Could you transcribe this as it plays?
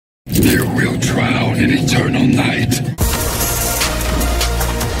You will drown in eternal night.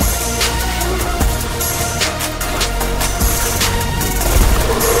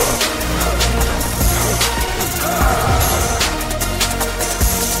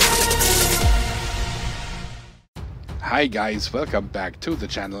 Hi guys, welcome back to the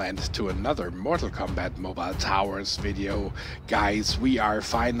channel and to another Mortal Kombat Mobile Towers video. Guys, we are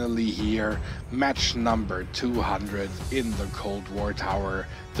finally here, match number 200 in the Kold War Tower,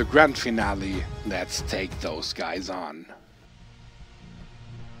 the grand finale. Let's take those guys on.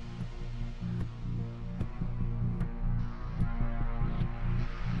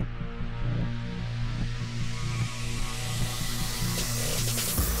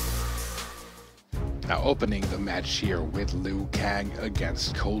 Now opening the match here with Liu Kang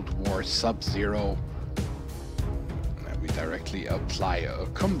against Kold War Sub-Zero. We directly apply a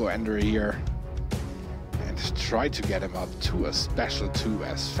combo ender here and try to get him up to a special 2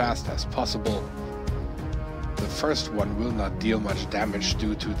 as fast as possible. The first one will not deal much damage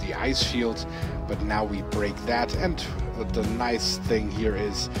due to the ice shield, but now we break that, and the nice thing here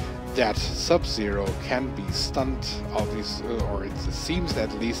is that Sub-Zero can be stunned, obviously, or it seems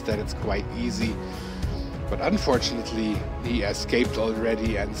at least that it's quite easy. But unfortunately, he escaped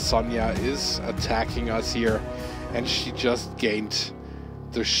already, and Sonya is attacking us here, and she just gained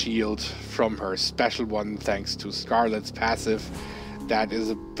the shield from her special one thanks to Scarlet's passive. That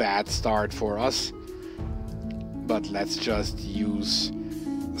is a bad start for us. But let's just use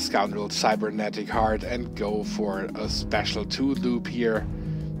Scoundrel's Cybernetic Heart and go for a special 2 loop here.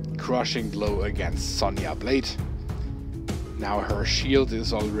 Crushing blow against Sonya Blade. Now her shield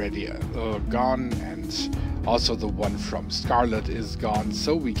is already gone, and also the one from Scarlet is gone,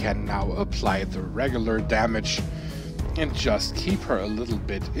 so we can now apply the regular damage and just keep her a little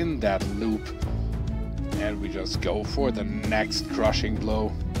bit in that loop. And we just go for the next crushing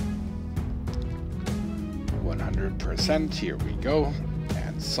blow. 100%, here we go.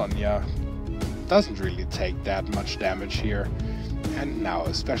 And Sonya doesn't really take that much damage here. And now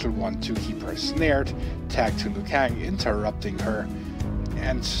a special one to keep her snared. Tag to Liu Kang, interrupting her.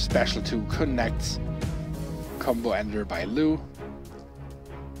 And special 2 connects. Combo ender by Liu.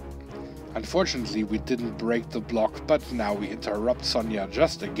 Unfortunately, we didn't break the block, but now we interrupt Sonya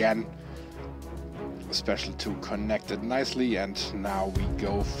just again. Special 2 connected nicely, and now we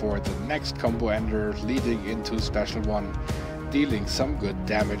go for the next combo ender, leading into special 1, dealing some good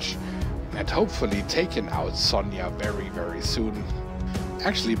damage, and hopefully taking out Sonya very soon.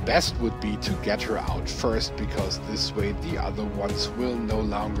 Actually, best would be to get her out first, because this way the other ones will no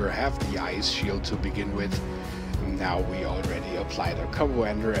longer have the ice shield to begin with. Now we already applied a combo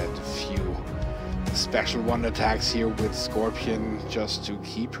ender and a few special 1 attacks here with Scorpion just to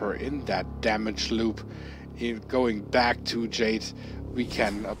keep her in that damage loop. Going back to Jade, we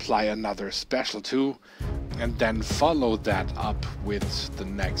can apply another special 2 and then follow that up with the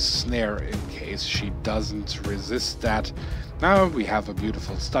next snare in case she doesn't resist that. Now we have a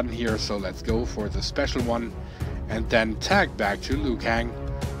beautiful stun here, so let's go for the special 1 and then tag back to Liu Kang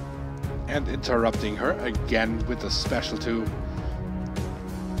and interrupting her again with a special 2.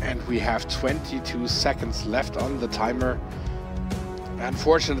 And we have 22 seconds left on the timer.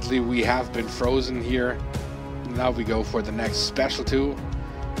 Unfortunately, we have been frozen here. Now we go for the next special 2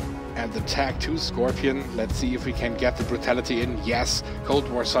 and the tag to Scorpion. Let's see if we can get the brutality in. Yes, Kold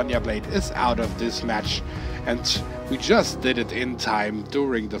War Sonya Blade is out of this match, and we just did it in time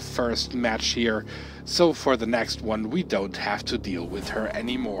during the first match here, so for the next one we don't have to deal with her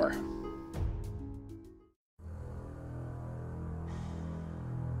anymore.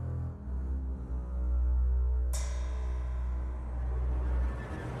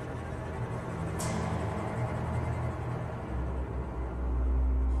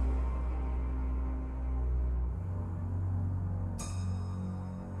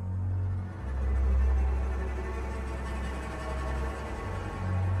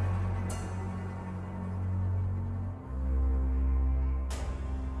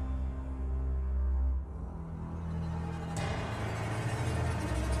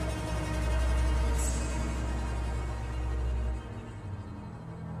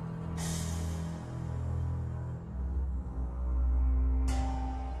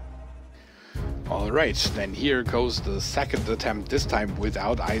 Alright, then here goes the second attempt, this time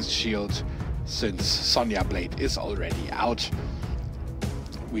without Ice Shield, since Sonya Blade is already out.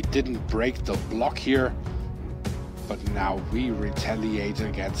 We didn't break the block here, but now we retaliate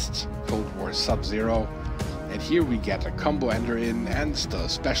against Kold War Sub-Zero. And here we get a combo ender in and the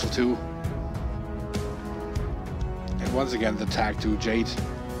special 2. And once again the tag to Jade.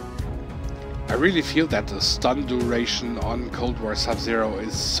 I really feel that the stun duration on Kold War Sub-Zero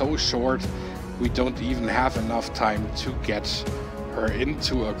is so short, we don't even have enough time to get her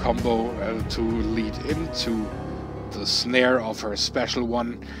into a combo to lead into the snare of her special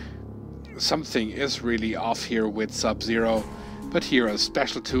one. Something is really off here with Sub-Zero, but here a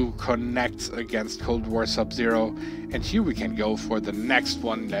special 2 connects against Kold War Sub-Zero, and here we can go for the next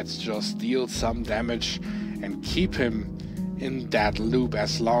one. Let's just deal some damage and keep him in that loop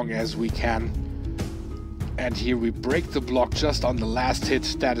as long as we can. And here we break the block just on the last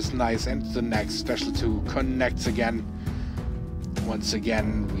hit. That is nice, and the next special 2 connects again. Once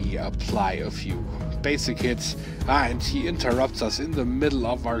again we apply a few basic hits, and he interrupts us in the middle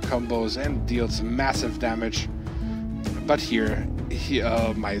of our combos and deals massive damage. But here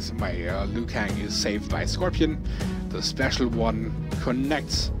my Liu Kang is saved by Scorpion. The special 1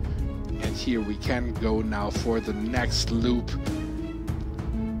 connects, and here we can go now for the next loop.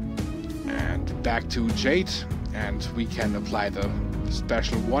 And back to Jade, and we can apply the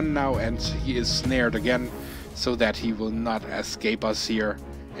special 1 now, and he is snared again, so that he will not escape us here,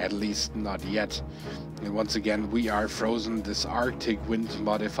 at least not yet. And once again we are frozen. This Arctic wind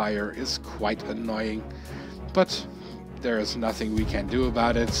modifier is quite annoying, but there is nothing we can do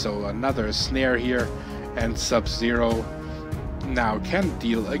about it. So another snare here, and Sub-Zero now can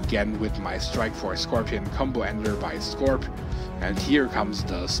deal again with my Strike Force Scorpion combo ender by Scorp. And here comes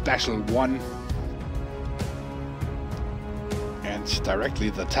the special 1, and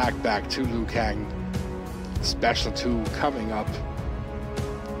directly the tag back to Liu Kang. Special 2 coming up,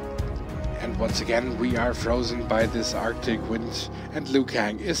 and once again we are frozen by this Arctic wind, and Liu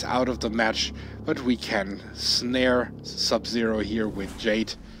Kang is out of the match, but we can snare Sub-Zero here with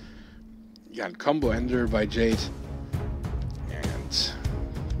Jade. And combo ender by Jade, and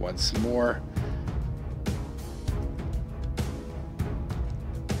once more.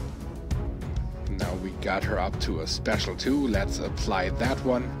 Now we got her up to a special 2. Let's apply that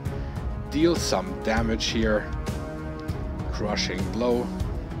one. Deal some damage here. Crushing blow.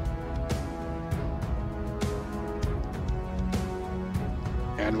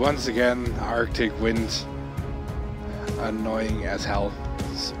 And once again, Arctic wind. Annoying as hell.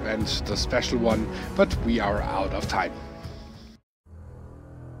 And the special 1, but we are out of time.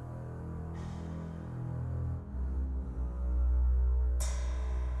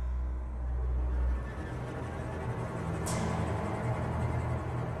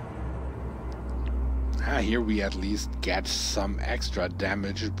 Here we at least get some extra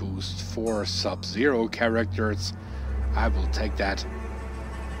damage boost for Sub-Zero characters. I will take that.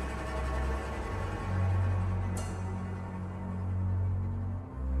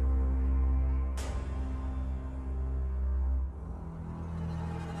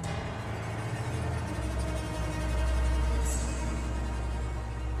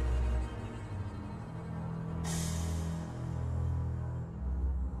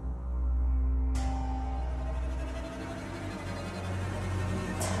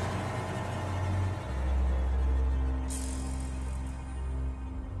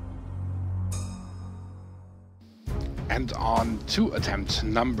 And on to attempt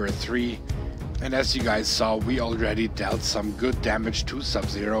number 3. And as you guys saw, we already dealt some good damage to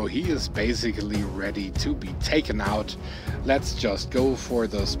Sub-Zero. He is basically ready to be taken out. Let's just go for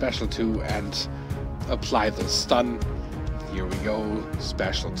the special 2 and apply the stun. Here we go,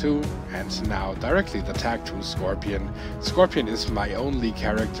 special 2, and now directly the tag to Scorpion. Scorpion is my only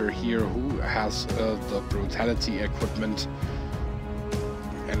character here who has the brutality equipment.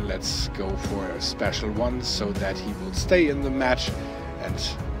 And let's go for a special 1 so that he will stay in the match. And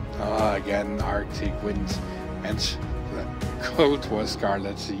again, Arctic wind, and Kold War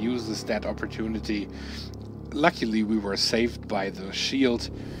Scarlet uses that opportunity. Luckily we were saved by the shield,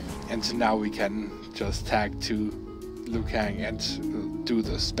 and now we can just tag to Liu Kang and do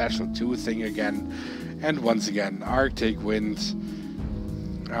the special 2 thing again. And once again, Arctic wind.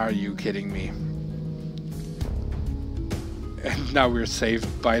 Are you kidding me? And now we're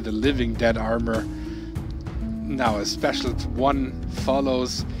saved by the living dead armor. Now a special 1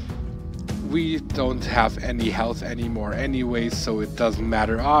 follows. We don't have any health anymore anyway, so it doesn't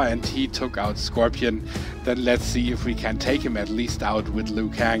matter. And he took out Scorpion. Then let's see if we can take him at least out with Liu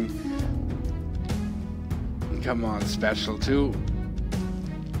Kang. Come on, special 2.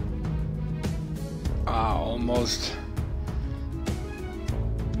 Almost.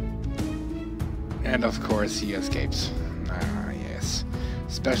 And of course he escapes. Yes.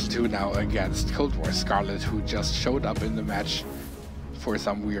 Special 2 now against Kold War Scarlet, who just showed up in the match for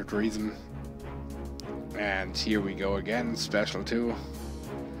some weird reason. And here we go again, special 2.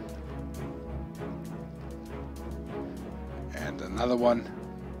 And another one.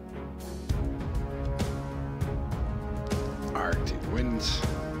 Arctic Wind.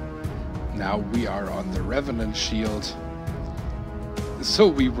 Now we are on the Revenant Shield. So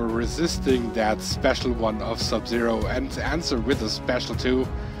we were resisting that special one of Sub-Zero, and to answer with a special 2.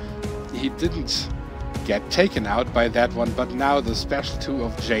 He didn't get taken out by that one, but now the special 2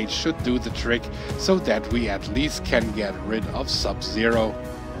 of Jade should do the trick so that we at least can get rid of Sub-Zero.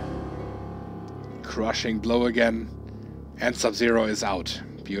 Crushing blow again, and Sub-Zero is out.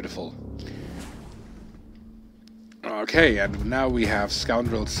 Beautiful. Okay, and now we have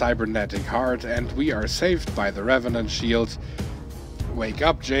Scoundrel Cybernetic Heart, and we are saved by the Revenant Shield. Wake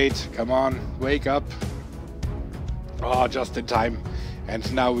up, Jade. Come on, wake up. Oh, just in time.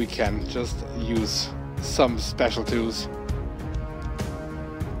 And now we can just use some special 2s.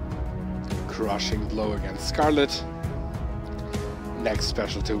 Crushing blow against Scarlet. Next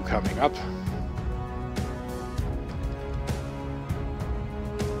special 2 coming up.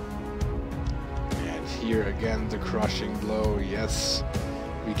 And here again the crushing blow. Yes,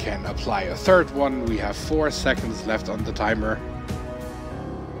 we can apply a third one. We have 4 seconds left on the timer.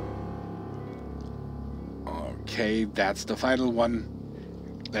 Okay, that's the final one.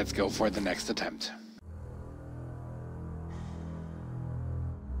 Let's go for the next attempt.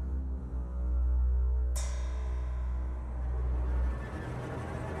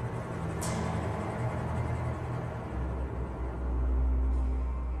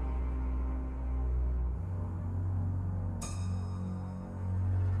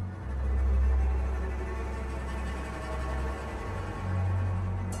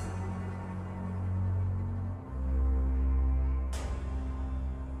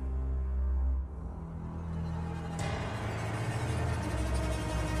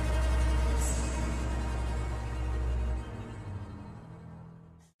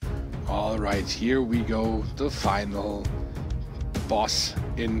 Alright, here we go. The final boss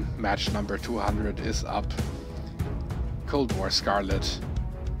in match number 200 is up. Kold War Scarlet.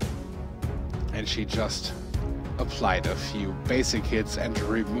 And she just applied a few basic hits and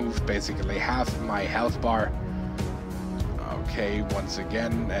removed basically half my health bar. Okay, once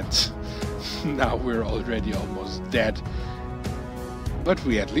again, and now we're already almost dead. But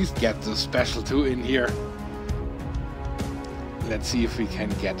we at least get the special 2 in here. Let's see if we can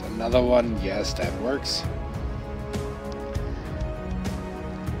get another one. Yes, that works.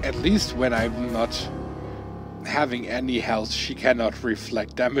 At least when I'm not having any health, she cannot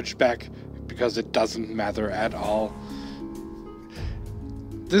reflect damage back, because it doesn't matter at all.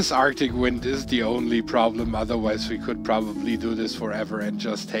 This Arctic Wind is the only problem, otherwise we could probably do this forever and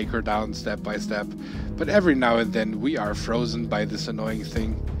just take her down step by step. But every now and then we are frozen by this annoying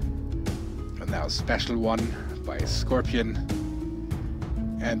thing. And now special 1 by Scorpion.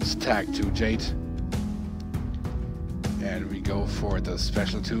 And tag 2 Jade. And we go for the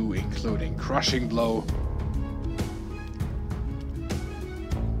special 2, including Crushing Blow.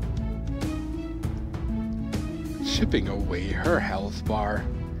 Chipping away her health bar.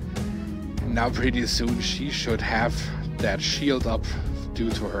 Now pretty soon she should have that shield up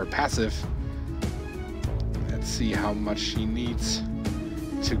due to her passive. Let's see how much she needs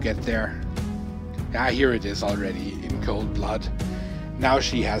to get there. Ah, here it is already in cold blood. Now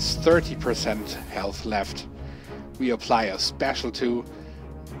she has 30% health left. We apply a special 2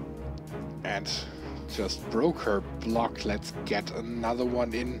 and just broke her block. Let's get another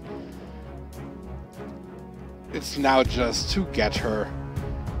one in. It's now just to get her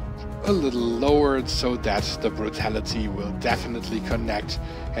a little lowered so that the brutality will definitely connect.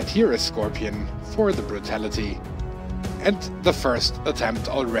 And here is Scorpion for the brutality. And the first attempt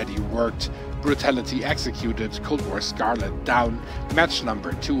already worked. Brutality executed, Kold War Scarlet down, match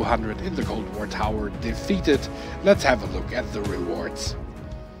number 200 in the Kold War Tower defeated. Let's have a look at the rewards.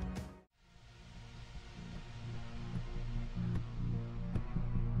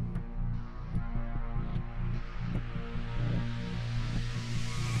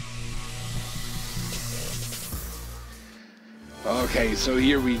 Okay, so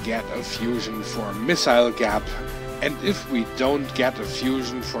here we get a fusion for Missile Gap. And if we don't get a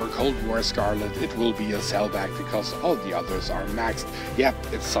fusion for Kold War Scarlet, it will be a sellback because all the others are maxed. Yep,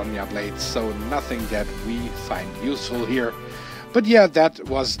 it's Sonya Blades, so nothing that we find useful here. But yeah, that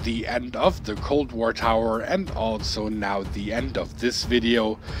was the end of the Kold War Tower and also now the end of this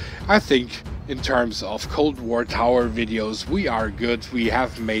video. I think in terms of Kold War Tower videos, we are good. We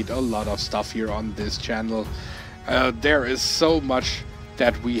have made a lot of stuff here on this channel. There is so much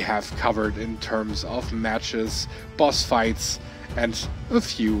that we have covered in terms of matches, boss fights, and a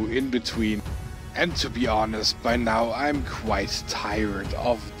few in between. And to be honest, by now I'm quite tired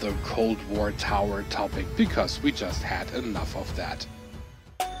of the Kold War Tower topic because we just had enough of that.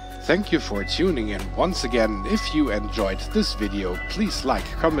 Thank you for tuning in once again. If you enjoyed this video, please like,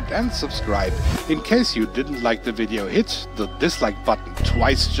 comment and subscribe. In case you didn't like the video, hit the dislike button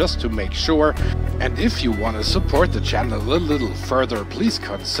twice just to make sure. And if you want to support the channel a little further, please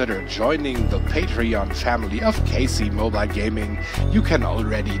consider joining the Patreon family of KC Mobile Gaming. You can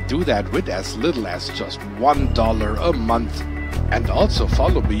already do that with as little as just $1 a month. And also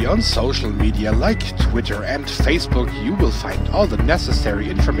follow me on social media like Twitter and Facebook. You will find all the necessary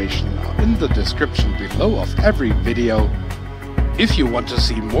information in the description below of every video. If you want to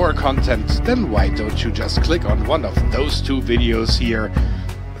see more content, then why don't you just click on one of those two videos here.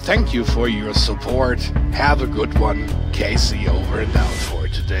 Thank you for your support. Have a good one. KC over and out for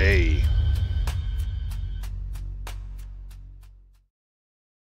today.